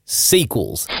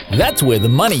Sequels. That's where the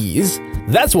money is.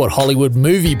 That's what Hollywood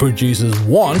movie producers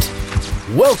want.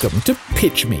 Welcome to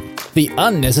Pitch Me, the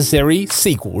unnecessary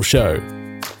sequel show.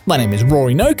 My name is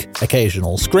Rory Noak,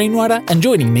 occasional screenwriter, and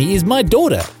joining me is my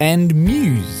daughter and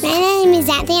muse. My name is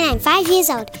Anthony and I'm 5 years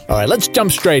old. Alright, let's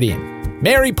jump straight in.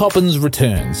 Mary Poppins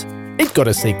Returns. It got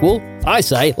a sequel. I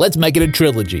say, let's make it a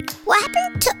trilogy. What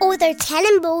happened to all those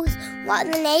cannonballs while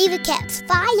the neighbour kept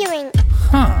firing?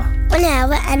 1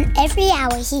 hour and every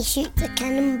hour he shoots a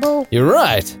cannonball. You're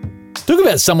right. Talk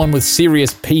about someone with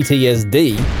serious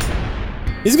PTSD.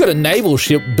 He's got a naval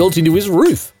ship built into his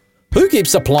roof. Who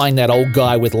keeps supplying that old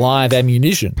guy with live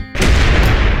ammunition?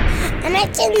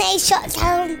 Imagine they shot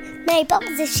down Mary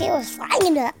Poppins as she was flying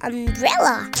in an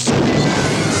umbrella.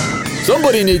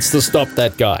 Somebody needs to stop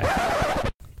that guy.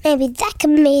 Maybe that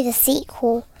can be the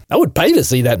sequel. I would pay to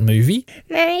see that movie.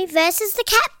 Mary versus the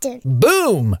Captain.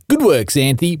 Boom! Good work,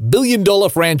 Xanthi. $1 billion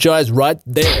franchise right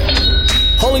there.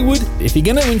 Hollywood, if you're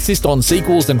going to insist on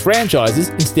sequels and franchises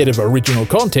instead of original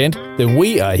content, then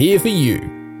we are here for you.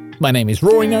 My name is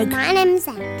Rory Noak. My name's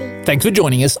Andy. Thanks for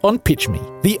joining us on Pitch Me,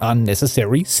 the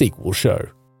unnecessary sequel show.